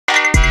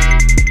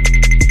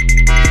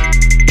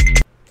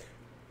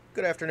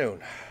Good afternoon.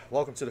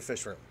 Welcome to the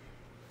fish room.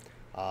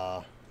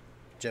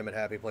 Jim at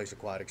Happy Place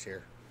Aquatics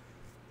here.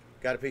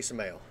 Got a piece of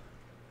mail.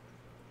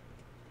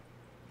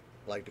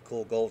 Like the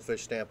cool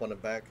goldfish stamp on the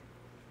back.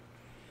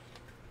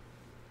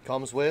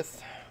 Comes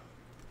with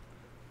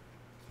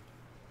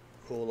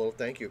a cool little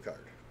thank you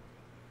card.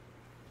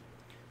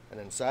 And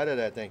inside of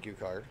that thank you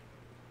card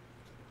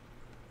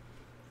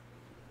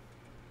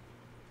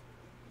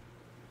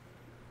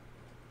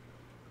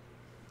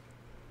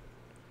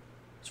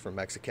it's from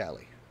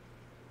Mexicali.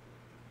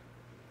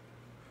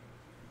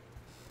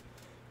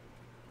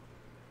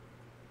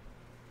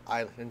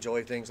 I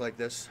enjoy things like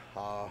this.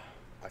 I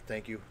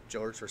thank you,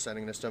 George, for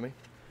sending this to me.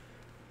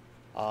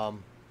 I've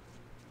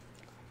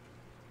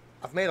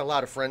made a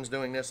lot of friends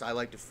doing this. I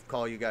like to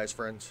call you guys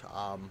friends.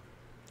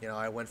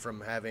 I went from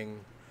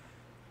having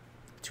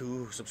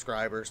 2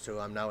 subscribers to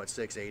I'm now at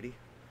 680.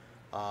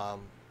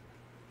 I'm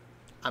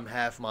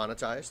half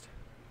monetized.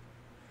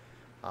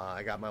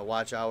 I got my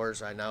watch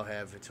hours. I now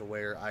have it to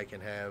where I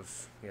can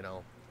have,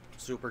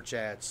 super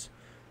chats.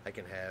 I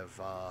can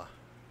have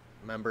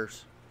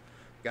members.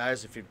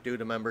 Guys, if you do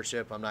the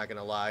membership, I'm not going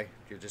to lie,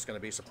 you're just going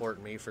to be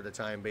supporting me for the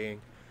time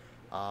being.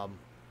 I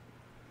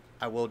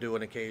will do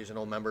an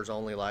occasional members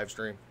only live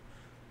stream.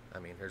 I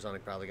mean, there's only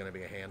probably going to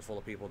be a handful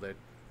of people that,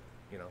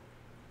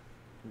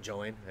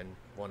 join and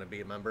want to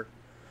be a member.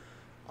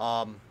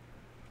 I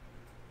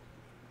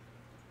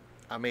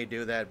may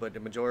do that, but the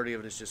majority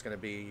of it is just going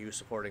to be you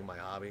supporting my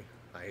hobby.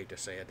 I hate to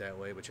say it that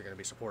way, but you're going to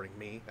be supporting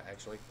me,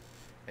 actually,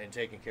 and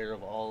taking care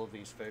of all of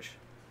these fish.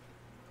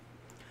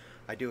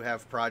 I do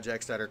have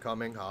projects that are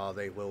coming.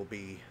 They will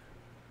be...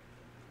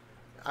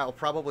 I'll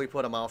probably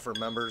put them out for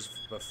members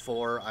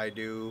before I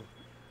do,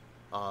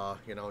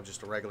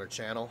 just a regular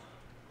channel.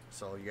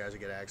 So you guys will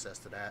get access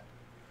to that.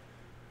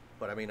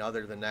 But, I mean,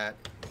 other than that,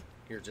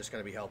 you're just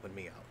going to be helping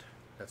me out.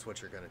 That's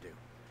what you're going to do.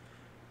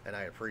 And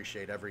I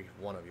appreciate every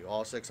one of you.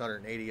 All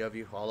 680 of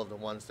you, all of the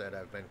ones that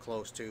I've been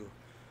close to,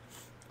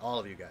 all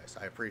of you guys.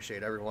 I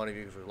appreciate every one of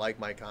you who like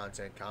my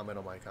content, comment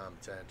on my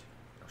content,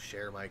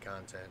 share my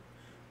content.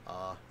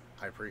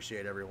 I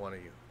appreciate every one of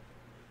you.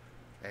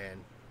 And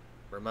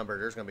remember,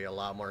 there's going to be a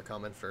lot more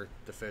coming for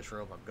the fish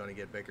room. I'm going to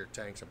get bigger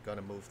tanks. I'm going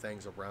to move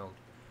things around.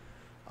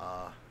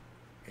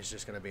 It's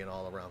just going to be an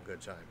all-around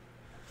good time.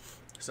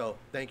 So,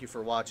 thank you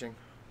for watching.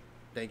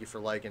 Thank you for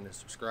liking and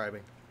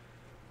subscribing.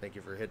 Thank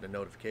you for hitting the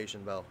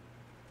notification bell.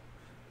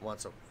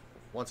 Once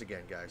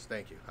again, guys,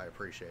 thank you. I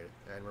appreciate it.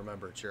 And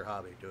remember, it's your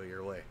hobby. Do it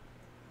your way.